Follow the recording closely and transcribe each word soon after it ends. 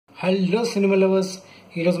Hello cinema lovers,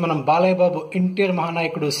 ఈరోజు మనం బాలయ్య బాబు ఎన్టీఆర్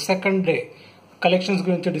మహానాయకుడు second day collections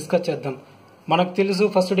గురించి డిస్కస్ చేద్దాం. మనకు తెలుసు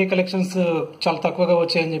ఫస్ట్ డే కలెక్షన్స్ చాలా తక్కువగా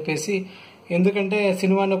వచ్చాయని చెప్పేసి, ఎందుకంటే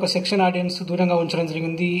సినిమాని ఒక సెక్షన్ ఆడియన్స్ దూరంగా ఉంచడం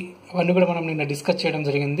జరిగింది. అవన్నీ కూడా మనం నిన్న డిస్కస్ చేయడం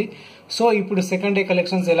జరిగింది. సో ఇప్పుడు సెకండ్ డే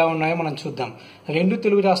కలెక్షన్స్ ఎలా ఉన్నాయో మనం చూద్దాం. రెండు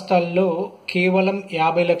తెలుగు రాష్ట్రాల్లో కేవలం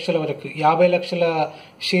 50 లక్షల వరకు 50 లక్షల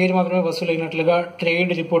షేర్ మాత్రమే వసూలైనట్లుగా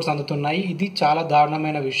ట్రేడ్ రిపోర్ట్స్ అందుతున్నాయి. ఇది చాలా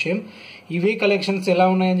దారుణమైన విషయం. ఇవే కలెక్షన్స్ ఎలా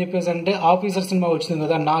ఉన్నాయని చెప్పేసి అంటే, ఆఫీసర్ సినిమా వచ్చింది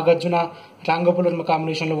కదా, నాగార్జున రాంగోపాల్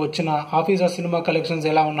కాంబినేషన్ లో వచ్చిన ఆఫీసర్ సినిమా కలెక్షన్స్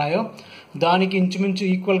ఎలా ఉన్నాయో దానికి ఇంచుమించు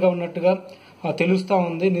ఈక్వల్ గా ఉన్నట్టుగా తెలుస్తా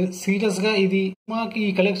ఉంది. సీరియస్ గా ఇది మాకు ఈ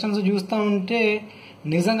కలెక్షన్స్ చూస్తా ఉంటే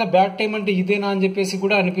నిజంగా బ్యాడ్ టైం అంటే ఇదేనా అని చెప్పేసి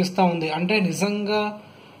కూడా అనిపిస్తా ఉంది. అంటే నిజంగా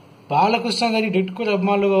బాలకృష్ణ గారి డెడ్ కోర్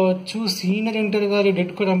అభిమానులు కావచ్చు, సీనియర్ ఎన్టీఆర్ గారి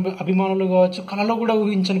డెడ్ కోర్ అభిమానులు కావచ్చు, కళలో కూడా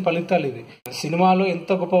ఊహించని ఫలితాలు ఇవి. సినిమాలో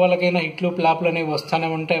ఎంత గొప్ప వాళ్ళకైనా హిట్లు ఫ్లాప్లు అనేవి వస్తానే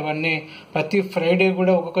ఉంటాయి. ఇవన్నీ ప్రతి ఫ్రైడే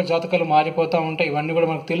కూడా ఒక్కొక్క జాతకాలు మారిపోతూ ఉంటాయి. ఇవన్నీ కూడా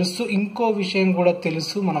మనకు తెలుసు. ఇంకో విషయం కూడా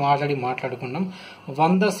తెలుసు, మనం ఆల్రెడీ మాట్లాడుకున్నాం.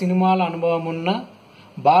 100 సినిమాల అనుభవం ఉన్న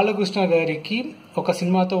బాలకృష్ణ గారికి ఒక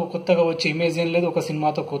సినిమాతో కొత్తగా వచ్చే ఇమేజ్ ఏం లేదు, ఒక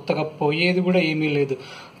సినిమాతో కొత్తగా పోయేది కూడా ఏమీ లేదు.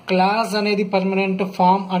 క్లాస్ అనేది పర్మనెంట్,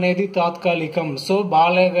 ఫామ్ అనేది తాత్కాలికం. సో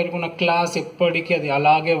బాలయ్య గారికి ఉన్న క్లాస్ ఎప్పటికీ అది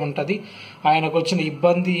అలాగే ఉంటది. ఆయనకు వచ్చిన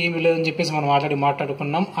ఇబ్బంది ఏమీ లేదని చెప్పేసి మనం ఆల్రెడీ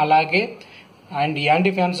మాట్లాడుకున్నాం. అలాగే అండ్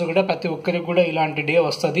యాంటీ ఫ్యాన్స్ కూడా ప్రతి ఒక్కరికి కూడా ఇలాంటి డే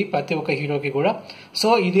వస్తుంది, ప్రతి ఒక్క హీరోకి కూడా.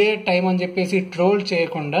 సో ఇదే టైం అని చెప్పేసి ట్రోల్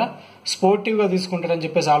చేయకుండా స్పోర్టివ్ గా తీసుకుంటారని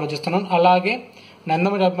చెప్పేసి ఆలోచిస్తున్నాను. అలాగే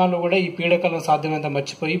నందమూరి అభిమానులు కూడా ఈ పీడకలను సాధ్యమైనంత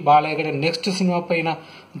మర్చిపోయి బాలయ్య గారి నెక్స్ట్ సినిమా పైన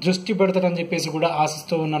దృష్టి పెడతారని చెప్పేసి కూడా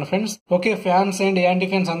ఆశిస్తూ ఉన్నాను friends. Okay, fans and anti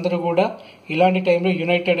fans అందరూ కూడా ఇలాంటి టైంలో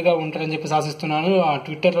యునైటెడ్ గా ఉంటారని చెప్పేసి ఆశిస్తున్నాను.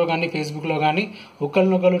 ట్విట్టర్ లో కానీ ఫేస్బుక్ లో కానీ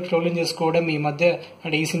ఒకరినొకరు ట్రోలింగ్ చేసుకోవడం ఈ మధ్య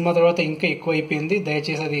అంటే ఈ సినిమా తర్వాత ఇంకా ఎక్కువ అయిపోయింది.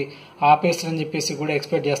 దయచేసి అది ఆపేస్తారని చెప్పేసి కూడా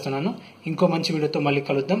ఎక్స్పెక్ట్ చేస్తున్నాను. ఇంకో మంచి వీడియోతో మళ్ళీ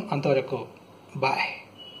కలుద్దాం. అంతవరకు బాయ్.